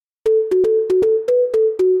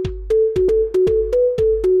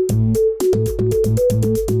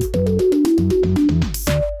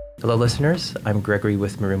Hello, listeners. I'm Gregory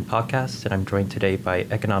with Maroon Podcast, and I'm joined today by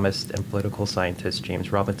economist and political scientist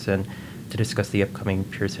James Robinson to discuss the upcoming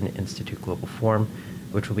Pearson Institute Global Forum,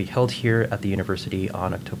 which will be held here at the university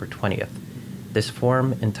on October 20th. This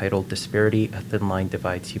forum, entitled Disparity, a Thin Line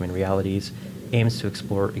Divides Human Realities, aims to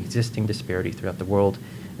explore existing disparity throughout the world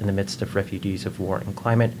in the midst of refugees of war and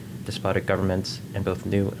climate, despotic governments, and both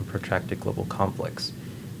new and protracted global conflicts.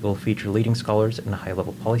 It will feature leading scholars and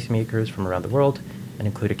high-level policymakers from around the world and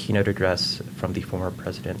include a keynote address from the former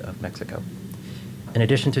president of Mexico. In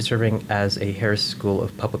addition to serving as a Harris School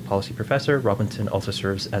of Public Policy professor, Robinson also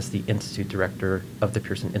serves as the Institute Director of the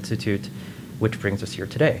Pearson Institute, which brings us here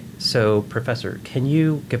today. So, Professor, can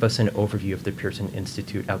you give us an overview of the Pearson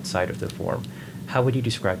Institute outside of the forum? How would you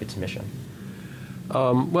describe its mission?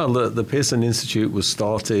 The Pearson Institute was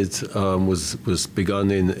started, was begun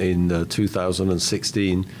in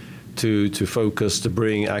 2016 to focus, to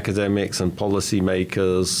bring academics and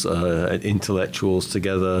policymakers and intellectuals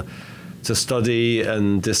together to study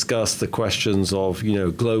and discuss the questions of,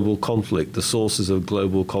 global conflict, the sources of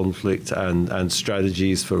global conflict and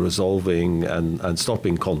strategies for resolving and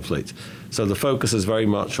stopping conflict. So the focus is very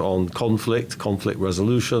much on conflict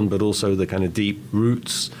resolution, but also the kind of deep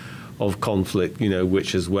roots of conflict,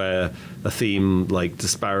 which is where a theme like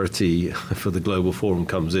disparity for the Global Forum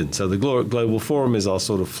comes in. So the Global Forum is our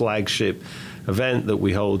sort of flagship event that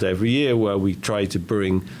we hold every year, where we try to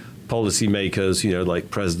bring policymakers, like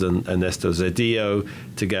President Ernesto Zedillo,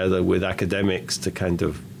 together with academics to kind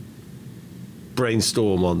of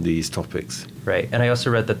brainstorm on these topics. Right, and I also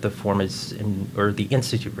read that the forum the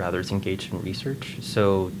institute rather, is engaged in research.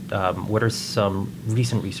 So what are some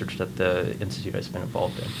recent research that the institute has been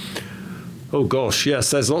involved in? Oh gosh,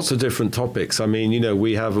 yes, there's lots of different topics. I mean,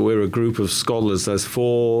 we're a group of scholars. There's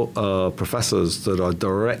 4 professors that are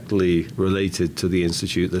directly related to the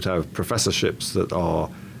institute, that have professorships that are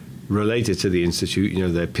related to the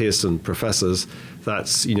institute. They're Pearson professors.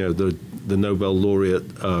 That's, the Nobel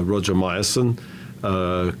laureate Roger Myerson,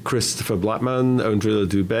 Christopher Blackman, Ondrila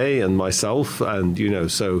Dubé, and myself. And,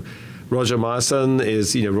 so Roger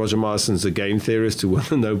Myerson's a game theorist who won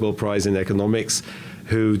the Nobel Prize in economics,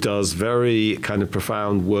 who does very kind of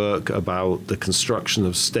profound work about the construction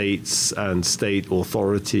of states and state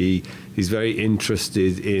authority. He's very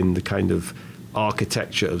interested in the kind of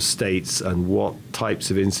architecture of states and what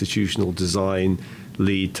types of institutional design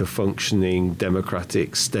lead to functioning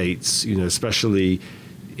democratic states, especially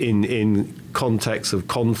in context of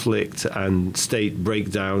conflict and state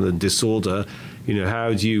breakdown and disorder.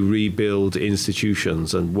 How do you rebuild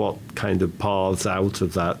institutions, and what kind of paths out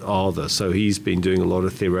of that are there? So he's been doing a lot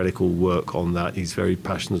of theoretical work on that. He's very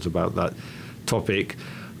passionate about that topic.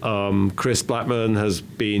 Chris Blackman has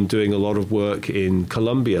been doing a lot of work in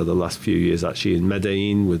Colombia the last few years, actually in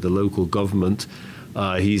Medellin with the local government.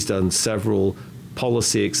 He's done several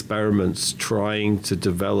policy experiments trying to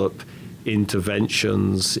develop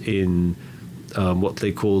interventions in what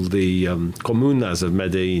they call the comunas of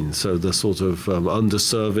Medellin, so the sort of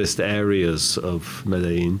underserviced areas of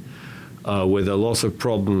Medellin, with a lot of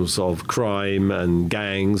problems of crime and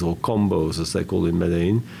gangs, or combos as they call in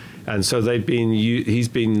Medellin. And so he's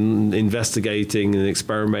been investigating and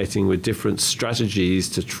experimenting with different strategies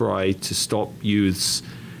to try to stop youths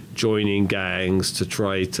joining gangs, to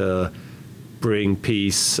try to bring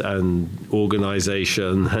peace and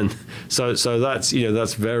organization. And so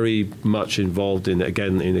that's very much involved in a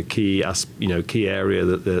key area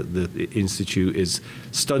that the institute is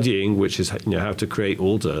studying, which is how to create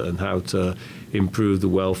order and how to improve the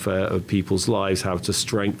welfare of people's lives, how to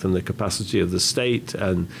strengthen the capacity of the state,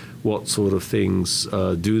 and what sort of things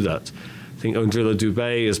do that. I think Ondrila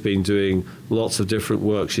Dubé has been doing lots of different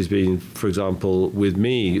work. She's been, for example, with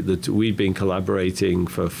me, we've been collaborating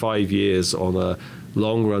for 5 years on a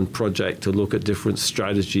long-run project to look at different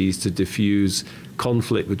strategies to diffuse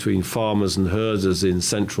conflict between farmers and herders in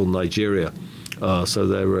central Nigeria. So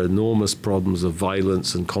there are enormous problems of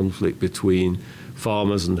violence and conflict between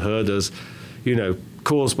farmers and herders,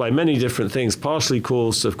 caused by many different things, partially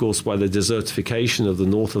caused, of course, by the desertification of the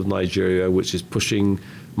north of Nigeria, which is pushing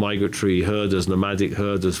migratory herders, nomadic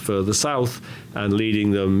herders, further south and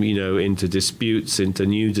leading them, into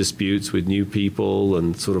new disputes with new people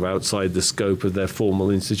and sort of outside the scope of their formal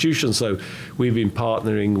institutions. So we've been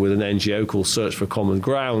partnering with an NGO called Search for Common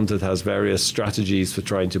Ground that has various strategies for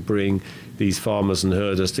trying to bring these farmers and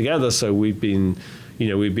herders together. So we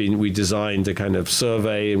designed a kind of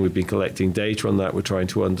survey, and we've been collecting data on that. We're trying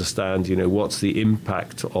to understand, what's the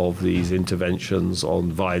impact of these interventions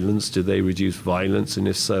on violence? Do they reduce violence? And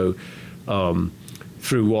if so,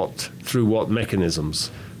 through what mechanisms?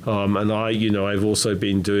 And I've also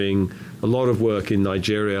been doing a lot of work in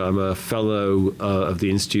Nigeria. I'm a fellow of the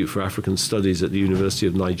Institute for African Studies at the University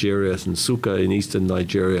of Nigeria in Nsukka in eastern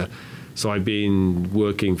Nigeria. So I've been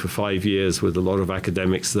working for 5 years with a lot of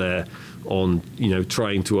academics there on,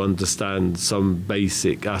 trying to understand some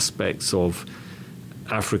basic aspects of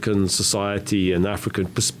African society and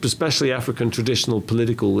especially African traditional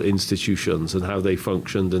political institutions and how they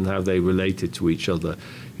functioned and how they related to each other,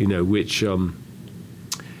 which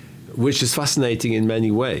is fascinating in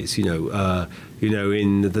many ways. In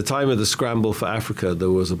the time of the scramble for Africa,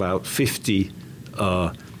 there was about 50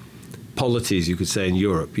 polities, you could say, in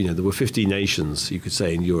Europe. There were 50 nations, you could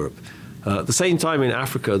say, in Europe. At the same time in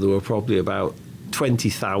Africa, there were probably about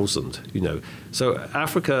 20,000, So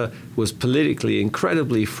Africa was politically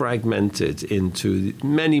incredibly fragmented into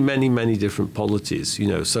many, many, many different polities,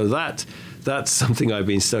 So that's something I've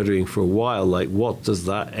been studying for a while, like what does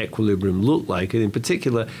that equilibrium look like? And in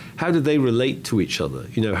particular, how did they relate to each other?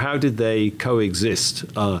 How did they coexist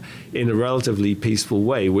in a relatively peaceful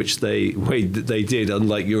way, which they did,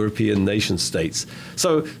 unlike European nation states.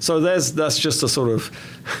 So that's just a sort of,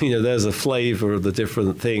 there's a flavor of the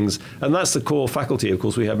different things. And that's the core faculty. Of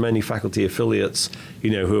course, we have many faculty affiliates,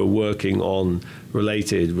 who are working on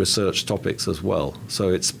related research topics as well. So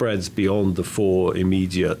it spreads beyond the 4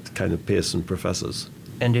 immediate kind of Pearson professors.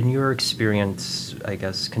 And in your experience, I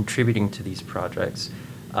guess, contributing to these projects,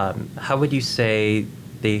 how would you say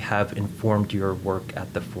they have informed your work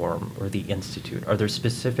at the Forum or the Institute? Are there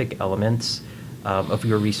specific elements of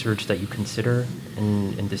your research that you consider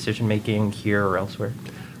in decision-making here or elsewhere?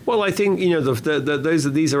 Well, I think,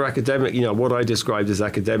 these are academic, what I described as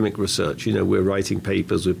academic research. We're writing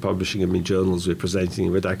papers, we're publishing them in journals, we're presenting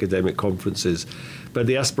them at academic conferences. But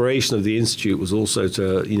the aspiration of the Institute was also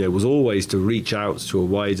was always to reach out to a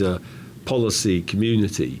wider policy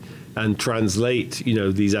community and translate,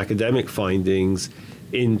 these academic findings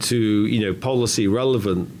into, policy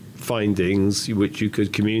relevant findings which you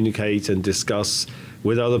could communicate and discuss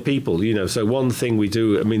with other people. So one thing we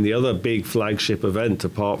do, the other big flagship event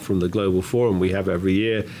apart from the Global Forum we have every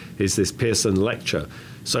year is this Pearson lecture.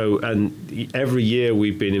 So, and every year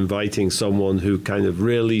we've been inviting someone who kind of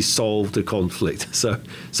really solved a conflict. So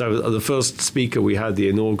the first speaker we had, the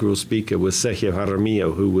inaugural speaker, was Sergio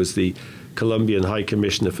Jaramillo, who was the Colombian High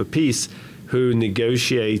Commissioner for Peace, who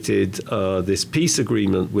negotiated this peace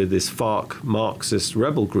agreement with this FARC Marxist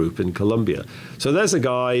rebel group in Colombia. So there's a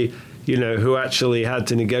guy, who actually had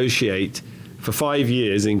to negotiate for 5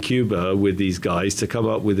 years in Cuba with these guys to come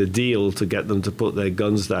up with a deal to get them to put their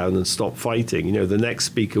guns down and stop fighting. The next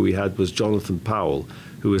speaker we had was Jonathan Powell,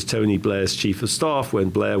 who was Tony Blair's chief of staff when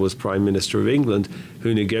Blair was Prime Minister of England,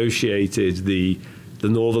 who negotiated the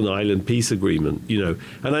Northern Ireland peace agreement,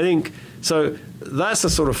 And I think, so that's a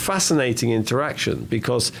sort of fascinating interaction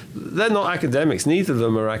because they're not academics, neither of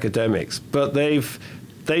them are academics, but they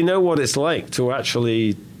know what it's like to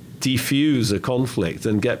actually defuse a conflict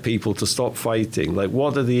and get people to stop fighting. Like,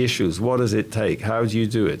 what are the issues? What does it take? How do you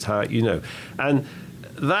do it? And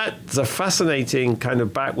that's a fascinating kind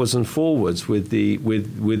of backwards and forwards with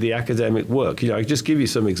the academic work. I just give you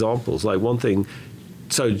some examples. Like one thing,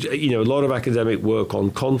 so a lot of academic work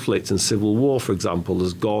on conflict and civil war, for example,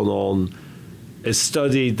 has gone on. Has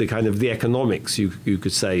studied the kind of the economics, you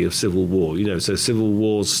could say, of civil war. So civil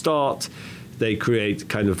wars start. They create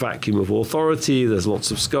kind of vacuum of authority. There's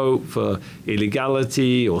lots of scope for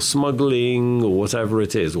illegality or smuggling or whatever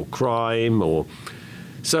it is, or crime.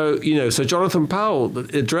 So Jonathan Powell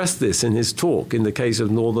addressed this in his talk in the case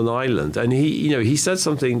of Northern Ireland. And he said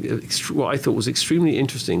something what I thought was extremely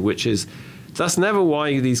interesting, which is that's never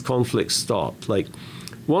why these conflicts start. Like,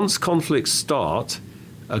 once conflicts start,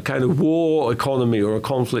 a kind of war economy or a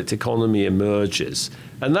conflict economy emerges.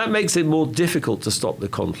 And that makes it more difficult to stop the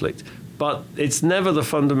conflict. But it's never the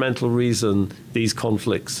fundamental reason these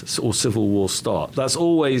conflicts or civil wars start. That's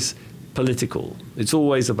always political. It's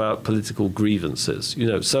always about political grievances.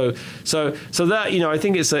 So that I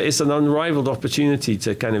think it's an unrivaled opportunity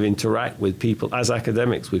to kind of interact with people as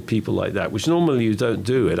academics, with people like that, which normally you don't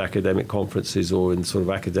do at academic conferences or in sort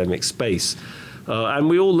of academic space. And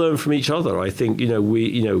we all learn from each other. I think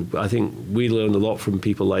I think we learn a lot from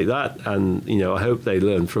people like that, and I hope they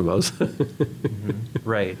learn from us. Mm-hmm.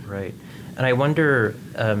 Right. And I wonder,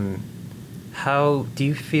 how do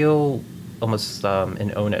you feel almost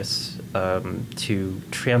an onus to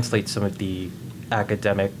translate some of the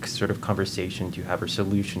academic sort of conversations you have or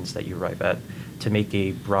solutions that you arrive at to make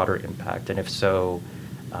a broader impact? And if so,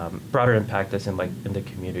 broader impact as in like in the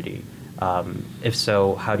community. If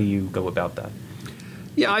so, how do you go about that?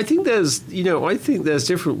 Yeah, I think there's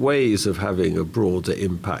different ways of having a broader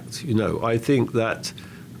impact. I think that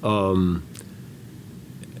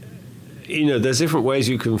there's different ways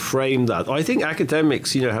you can frame that. I think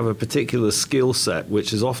academics, have a particular skill set,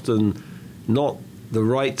 which is often not the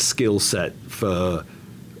right skill set for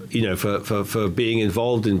being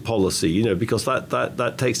involved in policy, because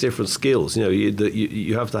that takes different skills.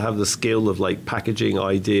 You have to have the skill of like packaging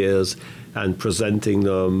ideas and presenting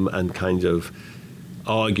them and kind of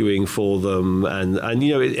arguing for them. And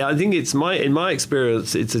I think in my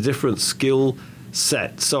experience, it's a different skill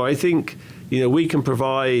set. So I think, we can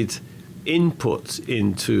provide input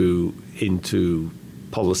into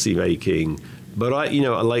policy making, but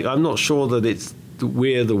I'm not sure that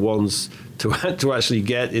we're the ones to actually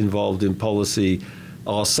get involved in policy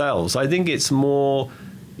ourselves. I think it's more,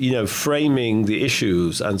 framing the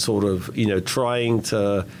issues and sort of, trying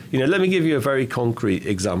to, let me give you a very concrete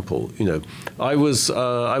example. I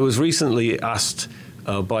was recently asked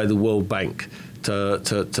by the World Bank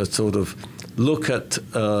to sort of look at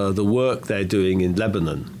the work they're doing in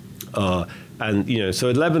Lebanon.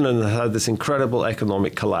 So Lebanon had this incredible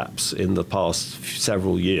economic collapse in the past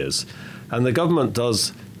several years, and the government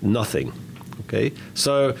does nothing. Okay,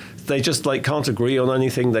 so they just can't agree on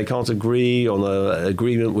anything. They can't agree on an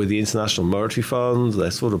agreement with the International Monetary Fund. They're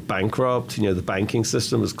sort of bankrupt. The banking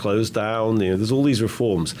system is closed down. There's all these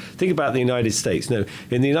reforms. Think about the United States.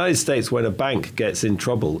 In the United States, when a bank gets in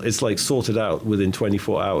trouble, it's sorted out within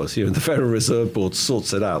 24 hours. The Federal Reserve Board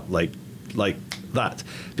sorts it out like that,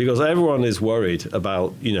 because everyone is worried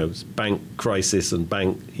about bank crisis and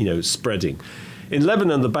bank spreading. In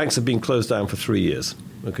Lebanon, the banks have been closed down for 3 years.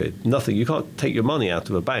 Okay, nothing. You can't take your money out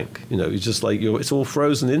of a bank. It's just it's all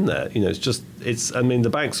frozen in there. The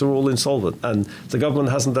banks are all insolvent, and the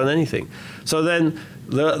government hasn't done anything. So then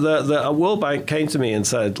the World Bank came to me and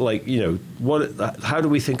said, how do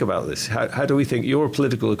we think about this? How do we think? You're a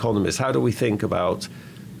political economist. How do we think about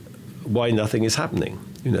why nothing is happening?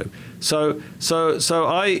 So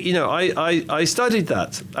I studied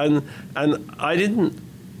that, and I didn't.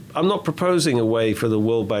 I'm not proposing a way for the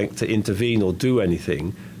World Bank to intervene or do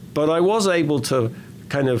anything, but I was able to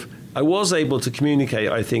communicate,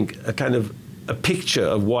 I think, a picture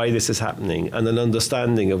of why this is happening and an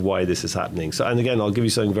understanding of why this is happening. So, and again, I'll give you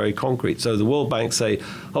something very concrete. So the World Bank say,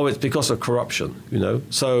 it's because of corruption,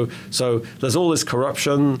 So there's all this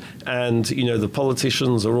corruption, and, the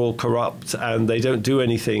politicians are all corrupt and they don't do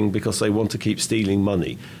anything because they want to keep stealing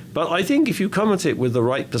money. But I think if you come at it with the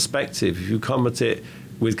right perspective, if you come at it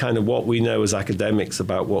with kind of what we know as academics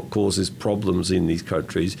about what causes problems in these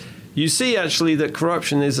countries, you see actually that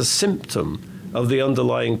corruption is a symptom of the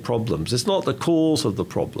underlying problems. It's not the cause of the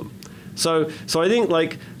problem. So I think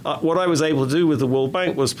what I was able to do with the World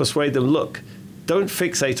Bank was persuade them, look, don't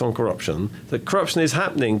fixate on corruption. That corruption is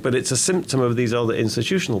happening, but it's a symptom of these other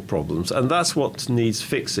institutional problems, and that's what needs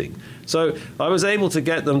fixing. So I was able to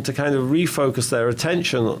get them to kind of refocus their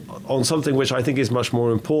attention on something which I think is much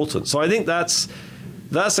more important. So I think that's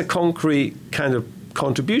a concrete kind of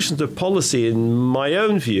contribution to policy in my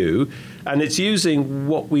own view, and it's using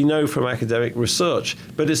what we know from academic research,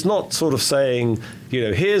 but it's not sort of saying,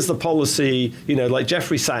 here's the policy, like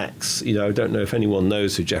Jeffrey Sachs. I don't know if anyone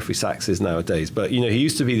knows who Jeffrey Sachs is nowadays, but, he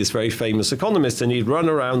used to be this very famous economist, and he'd run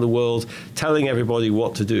around the world telling everybody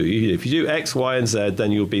what to do. If you do X, Y, and Z,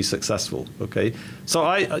 then you'll be successful, okay? So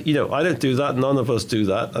I don't do that. None of us do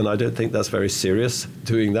that, and I don't think that's very serious,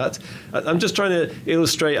 doing that. I'm just trying to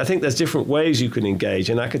illustrate, I think there's different ways you can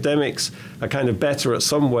engage, and academics are kind of better at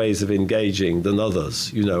some ways of engaging than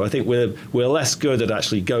others. I think we're less good at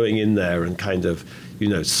actually going in there and kind of,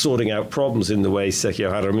 sorting out problems in the way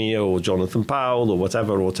Sergio Jaramillo or Jonathan Powell or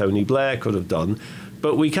whatever, or Tony Blair could have done.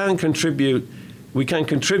 But we can contribute,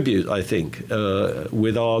 I think,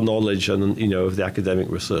 with our knowledge and, of the academic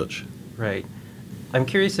research. Right. I'm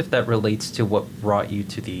curious if that relates to what brought you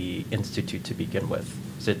to the Institute to begin with.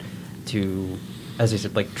 Is it to, as I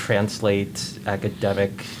said, translate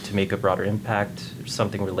academic to make a broader impact, or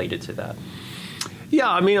something related to that? Yeah,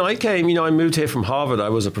 I moved here from Harvard. I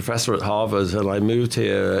was a professor at Harvard, and I moved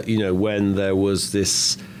here, when there was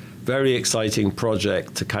this very exciting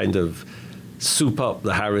project to kind of soup up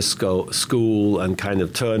the Harris School and kind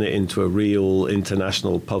of turn it into a real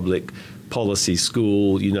international public policy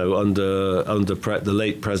school, under the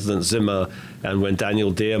late President Zimmer, and when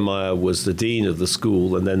Daniel Diermeyer was the dean of the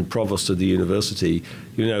school and then provost of the university.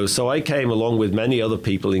 So I came along with many other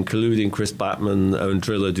people, including Chris Batman,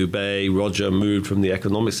 Ondrilla Dubé, Roger Mood from the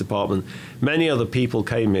economics department. Many other people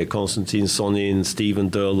came here, Konstantin Sonin,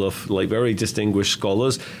 Stephen Durloff, very distinguished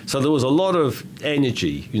scholars. So there was a lot of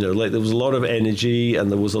energy, there was a lot of energy,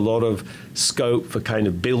 and there was a lot of scope for kind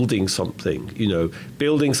of building something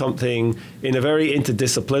in a very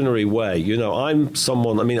interdisciplinary way. I'm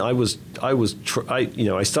someone. I mean, I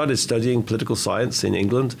started studying political science in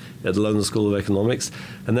England at the London School of Economics,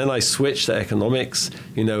 and then I switched to economics.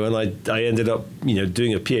 And I ended up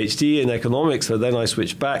doing a PhD in economics, but then I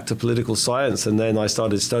switched back to political science, and then I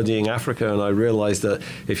started studying Africa, and I realized that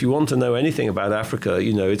if you want to know anything about Africa,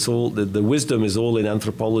 it's all the wisdom is all in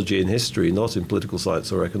anthropology and history, not in political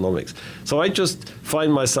science or economics. So I just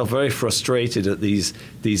find myself very frustrated at these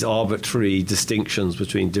arbitrary distinctions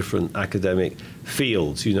between different academic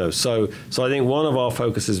fields. So I think one of our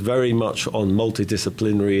focus is very much on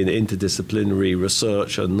multidisciplinary and interdisciplinary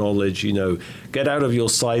research and knowledge. Get out of your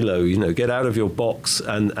silo. Get out of your box,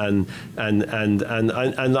 and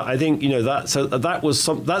I think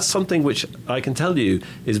that's something which I can tell you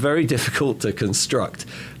is very difficult to construct.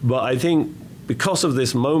 But I think because of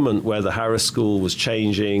this moment where the Harris School was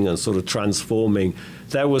changing and sort of transforming,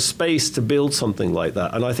 there was space to build something like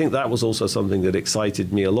that. And I think that was also something that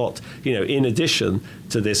excited me a lot, in addition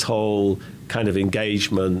to this whole kind of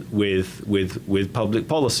engagement with public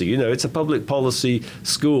policy. It's a public policy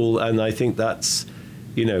school, and I think that's,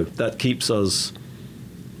 that keeps us,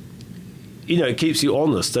 it keeps you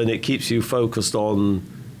honest, and it keeps you focused on,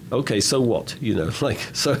 okay, so what?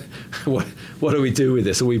 So what do we do with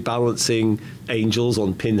this? Are we balancing angels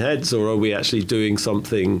on pinheads, or are we actually doing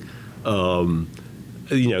something,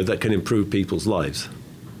 that can improve people's lives?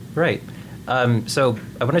 Right. So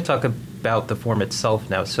I want to talk about the forum itself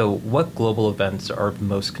now. So what global events are of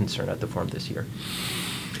most concern at the forum this year?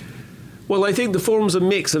 Well, I think the forum's a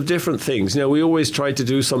mix of different things. We always try to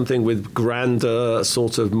do something with grander,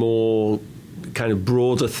 sort of more kind of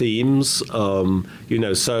broader themes, talking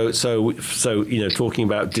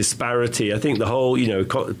about disparity. I think the whole,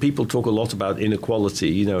 people talk a lot about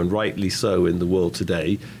inequality, and rightly so in the world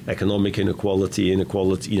today, economic inequality,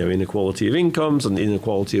 inequality of incomes and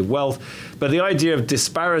inequality of wealth. But the idea of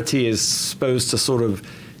disparity is supposed to sort of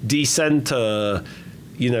decenter,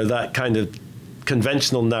 that kind of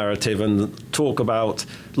conventional narrative and talk about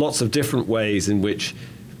lots of different ways in which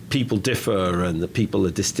people differ and the people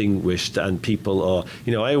are distinguished and people are,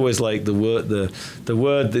 I always like the word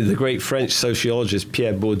the great French sociologist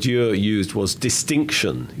Pierre Bourdieu used was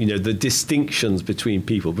distinction, the distinctions between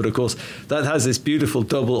people. But of course, that has this beautiful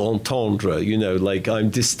double entendre, like I'm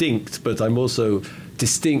distinct, but I'm also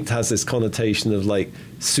distinct has this connotation of like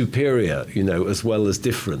superior, as well as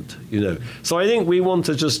different, So I think we want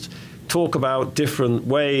to just talk about different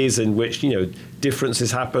ways in which,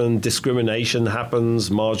 differences happen, discrimination happens,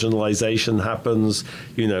 marginalization happens,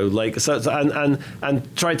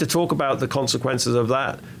 and try to talk about the consequences of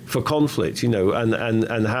that for conflict,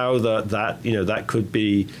 and how that could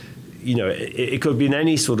be, it could be in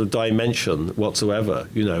any sort of dimension whatsoever,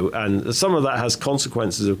 and some of that has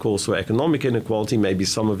consequences, of course, for economic inequality. Maybe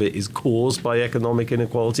some of it is caused by economic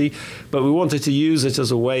inequality, but we wanted to use it as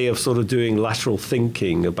a way of sort of doing lateral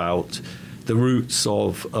thinking about the roots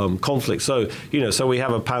of conflict. So, so we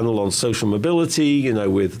have a panel on social mobility,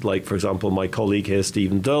 with, like, for example, my colleague here,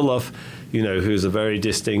 Stephen Durluff, who's a very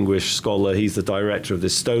distinguished scholar. He's the director of the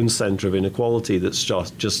Stone Center of Inequality that's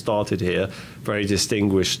just started here. Very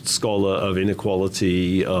distinguished scholar of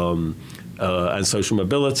inequality and social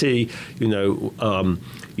mobility.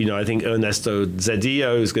 I think Ernesto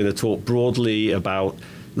Zedillo is going to talk broadly about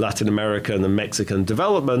Latin American and Mexican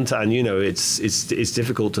development, and it's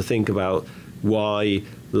difficult to think about why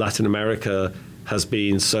Latin America has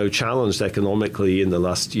been so challenged economically in the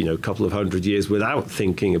last couple of hundred years without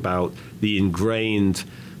thinking about the ingrained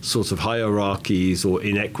sort of hierarchies or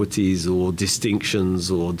inequities or distinctions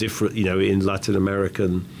or different in Latin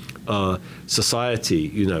American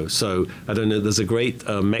society. So I don't know, there's a great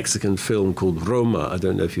Mexican film called Roma. I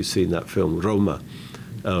don't know if you've seen that film, Roma.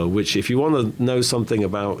 Which, if you want to know something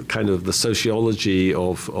about kind of the sociology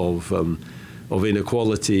of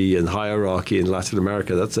inequality and hierarchy in Latin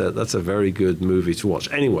America, that's a very good movie to watch.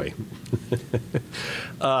 Anyway,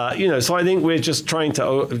 so I think we're just trying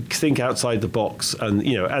to think outside the box, and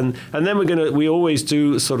and then we always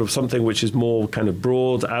do sort of something which is more kind of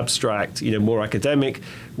broad, abstract, more academic.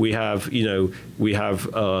 We have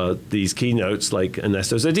these keynotes like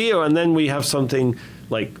Ernesto Zedillo, and then we have something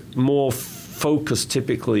like more focus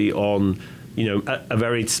typically on, a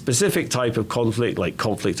very specific type of conflict, like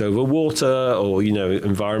conflict over water or,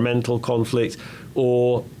 environmental conflict,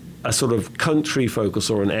 or a sort of country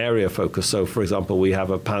focus or an area focus. So, for example, we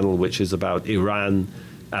have a panel which is about Iran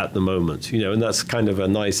at the moment, and that's kind of a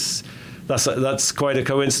nice, that's quite a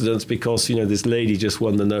coincidence because, this lady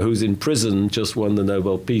who's in prison just won the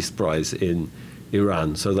Nobel Peace Prize in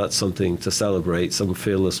Iran. So that's something to celebrate, some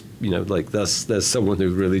fearless there's someone who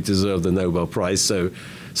really deserved the Nobel Prize. So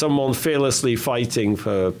someone fearlessly fighting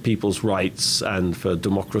for people's rights and for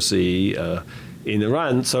democracy in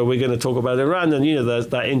Iran. So we're going to talk about Iran, and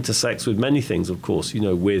that intersects with many things, of course.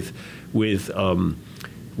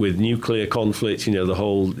 With nuclear conflict, the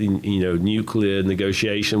whole nuclear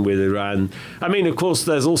negotiation with Iran. I mean, of course,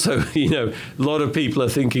 there's also a lot of people are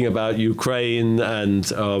thinking about Ukraine,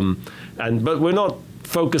 but we're not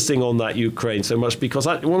focusing on that Ukraine so much because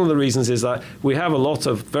one of the reasons is that we have a lot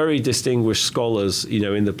of very distinguished scholars,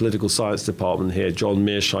 in the political science department here, John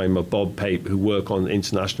Mearsheimer, Bob Pape, who work on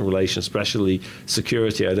international relations, especially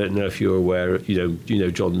security. I don't know if you're aware,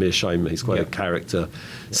 John Mearsheimer, he's quite a character.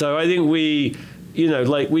 So I think we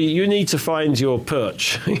need to find your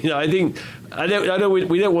perch. We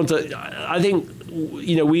don't want to. I think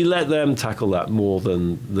we let them tackle that more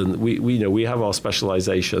than we have our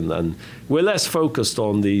specialization, and we're less focused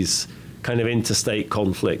on these kind of interstate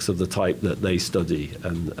conflicts of the type that they study.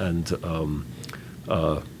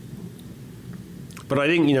 But I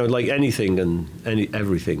think anything and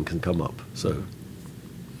everything can come up. So.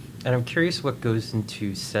 And I'm curious what goes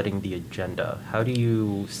into setting the agenda. How do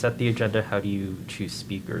you set the agenda? How do you choose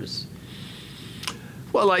speakers?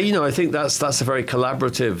 Well, I think that's a very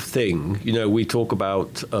collaborative thing. We talk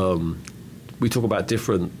about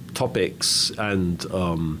different topics, and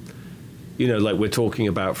we're talking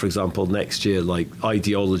about, for example, next year,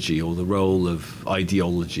 ideology, or the role of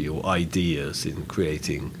ideology or ideas in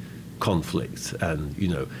creating conflict,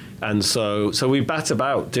 and so we bat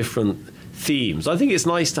about different themes. I think it's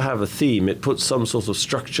nice to have a theme. It puts some sort of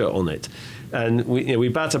structure on it. And we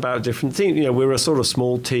bat about different themes. We're a sort of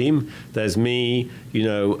small team. There's me,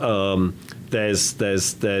 there's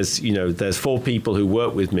 4 people who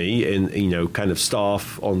work with me in, kind of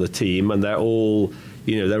staff on the team, and they're all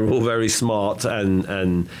very smart,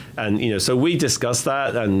 and so we discuss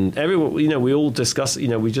that, and everyone, we all discuss,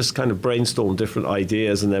 we just kind of brainstorm different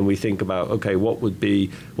ideas, and then we think about, okay, what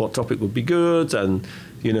topic would be good, and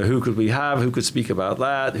who could we have, who could speak about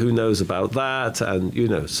that, who knows about that, and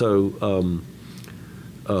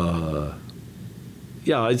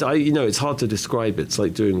it's hard to describe it. It's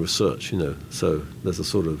like doing research, so there's a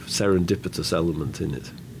sort of serendipitous element in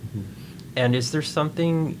it. And is there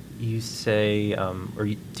something you say, or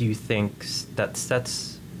do you think that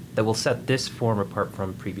will set this forum apart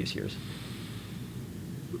from previous years?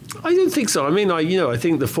 I don't think so. I mean, I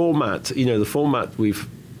think the format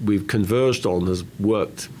we've converged on has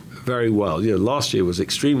worked very well. Last year was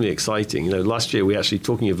extremely exciting. Last year we actually,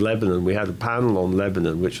 talking of Lebanon, we had a panel on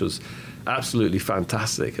Lebanon, which was absolutely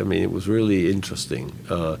fantastic. I mean, it was really interesting.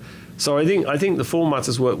 So I think the format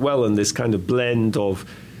has worked well, and this kind of blend of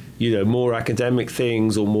more academic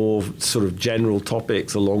things or more sort of general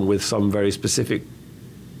topics, along with some very specific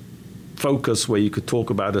focus where you could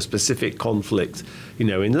talk about a specific conflict,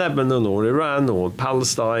 in Lebanon or Iran or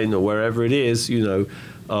Palestine or wherever it is,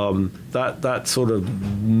 that sort of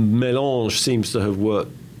mélange seems to have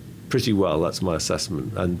worked pretty well. That's my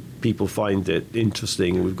assessment, and people find it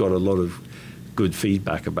interesting. We've got a lot of good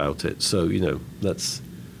feedback about it. So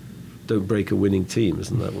don't break a winning team,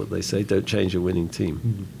 isn't that what they say? Don't change a winning team.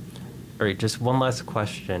 Mm-hmm. All right, just one last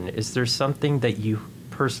question. Is there something that you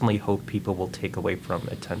personally hope people will take away from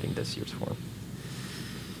attending this year's forum?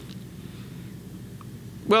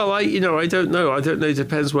 Well, I don't know. It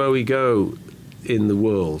depends where we go in the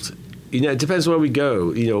world. It depends where we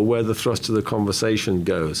go, where the thrust of the conversation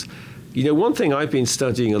goes. One thing I've been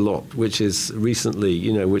studying a lot, which is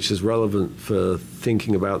recently, which is relevant for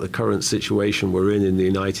thinking about the current situation we're in the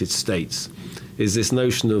United States, is this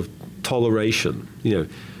notion of toleration.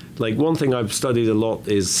 One thing I've studied a lot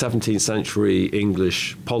is 17th century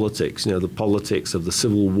English politics, the politics of the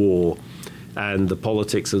Civil War and the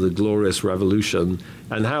politics of the Glorious Revolution,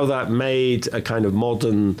 and how that made a kind of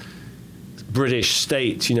modern British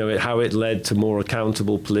state, how it led to more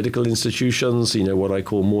accountable political institutions, what I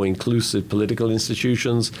call more inclusive political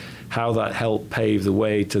institutions, how that helped pave the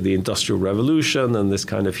way to the Industrial Revolution and this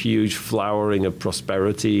kind of huge flowering of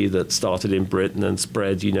prosperity that started in Britain and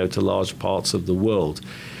spread, to large parts of the world.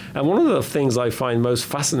 And one of the things I find most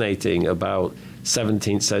fascinating about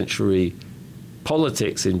 17th century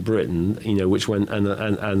politics in Britain, which went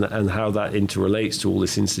and how that interrelates to all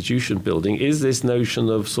this institution building, is this notion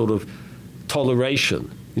of sort of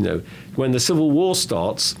toleration. When the Civil War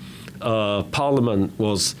starts, Parliament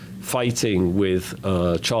was fighting with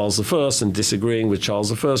Charles I and disagreeing with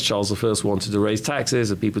Charles I. Charles I wanted to raise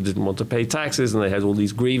taxes, and people didn't want to pay taxes, and they had all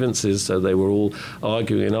these grievances, so they were all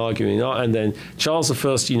arguing. And then Charles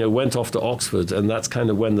I, went off to Oxford, and that's kind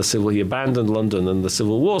of when he abandoned London, and the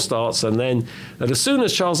Civil War starts. And then, as soon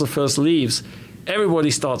as Charles I leaves,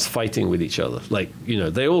 everybody starts fighting with each other. Like,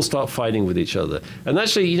 they all start fighting with each other. And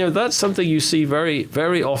actually, that's something you see very,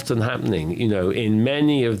 very often happening, in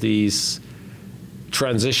many of these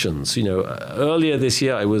transitions. Earlier this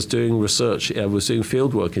year, I was doing research, I was doing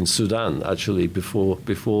field work in Sudan, actually, before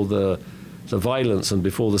the violence and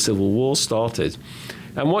before the civil war started.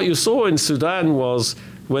 And what you saw in Sudan was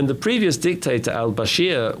when the previous dictator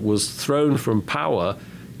al-Bashir was thrown from power,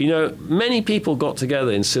 many people got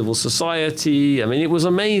together in civil society. I mean, it was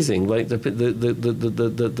amazing, like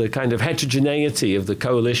the kind of heterogeneity of the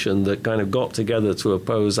coalition that kind of got together to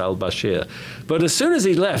oppose al-Bashir. But as soon as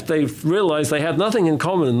he left, they realized they had nothing in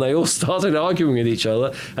common, and they all started arguing with each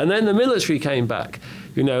other. And then the military came back,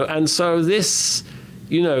 and so this...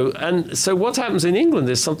 and so what happens in England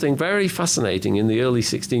is something very fascinating in the early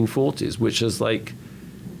 1640s, which is like,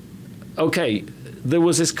 okay, there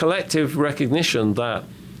was this collective recognition that,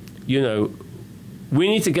 we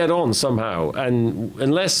need to get on somehow. And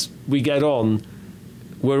unless we get on,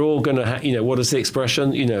 we're all going to, what is the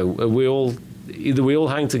expression? Either we all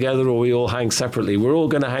hang together or we all hang separately. We're all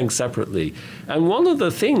going to hang separately. And one of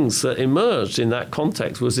the things that emerged in that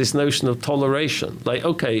context was this notion of toleration. Like,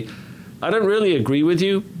 okay, I don't really agree with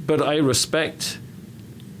you, but I respect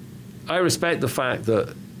the fact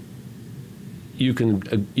that you can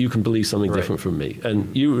believe something different from me,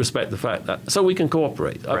 and you respect the fact that, so we can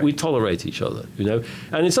cooperate. Right. We tolerate each other,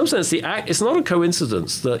 And in some sense, it's not a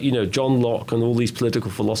coincidence that John Locke and all these political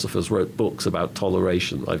philosophers wrote books about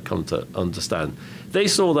toleration. I've come to understand they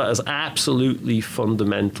saw that as absolutely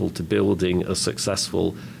fundamental to building a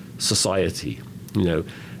successful society,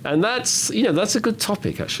 And that's a good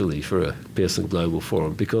topic, actually, for a Pearson Global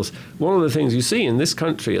Forum, because one of the things you see in this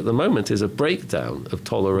country at the moment is a breakdown of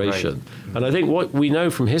toleration. Right. And I think what we know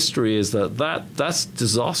from history is that's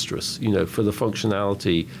disastrous, for the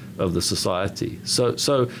functionality of the society. So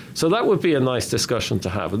that would be a nice discussion to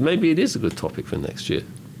have, and maybe it is a good topic for next year.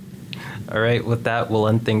 All right, with that, we'll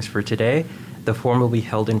end things for today. The forum will be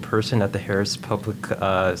held in person at the Harris Public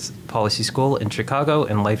Policy School in Chicago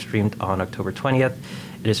and live streamed on October 20th.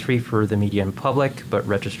 It is free for the media and public, but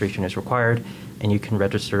registration is required, and you can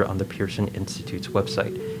register on the Pearson Institute's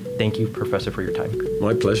website. Thank you, Professor, for your time.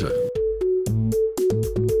 My pleasure.